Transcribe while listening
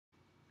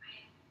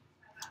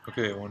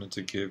Okay, I wanted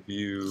to give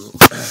you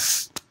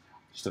just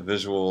a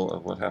visual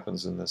of what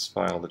happens in this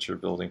file that you're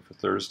building for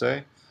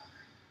Thursday.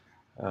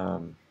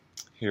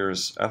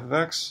 Here's f of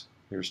x,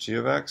 here's g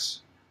of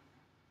x,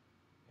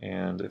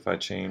 and if I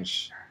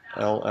change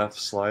LF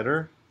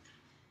slider,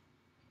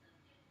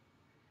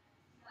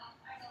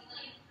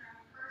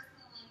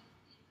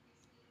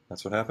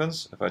 that's what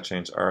happens. If I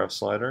change RF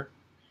slider,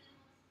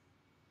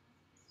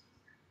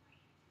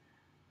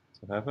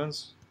 that's what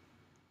happens.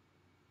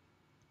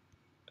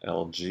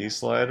 LG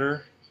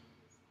slider,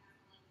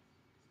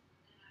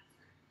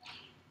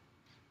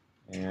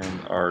 and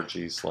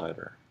RG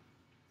slider.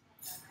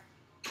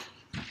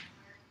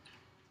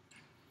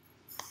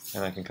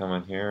 And I can come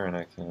in here and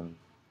I can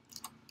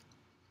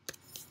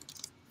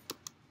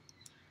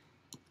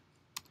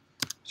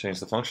change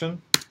the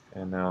function,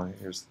 and now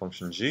here's the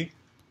function g.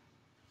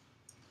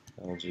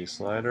 LG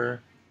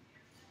slider,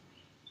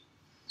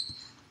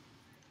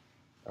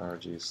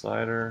 RG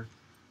slider,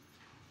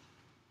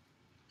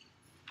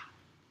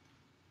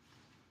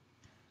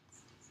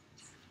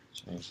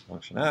 change the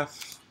function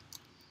f,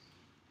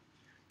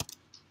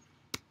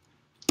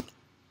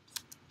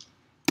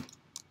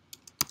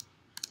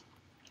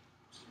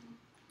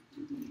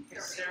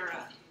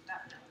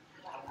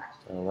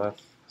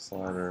 left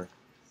slider.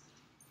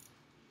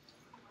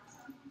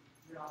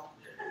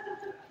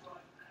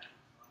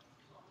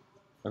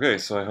 Okay,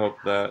 so I hope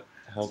that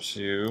helps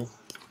you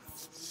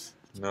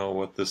know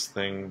what this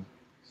thing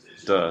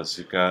does.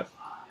 You've got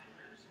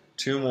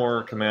two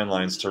more command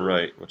lines to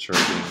write, which are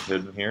being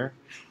hidden here.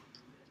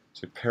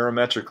 So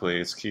parametrically,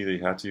 it's key that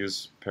you have to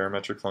use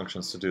parametric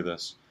functions to do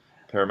this.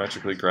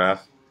 Parametrically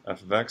graph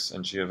f of x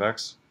and g of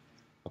x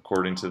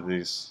according to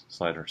these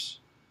sliders.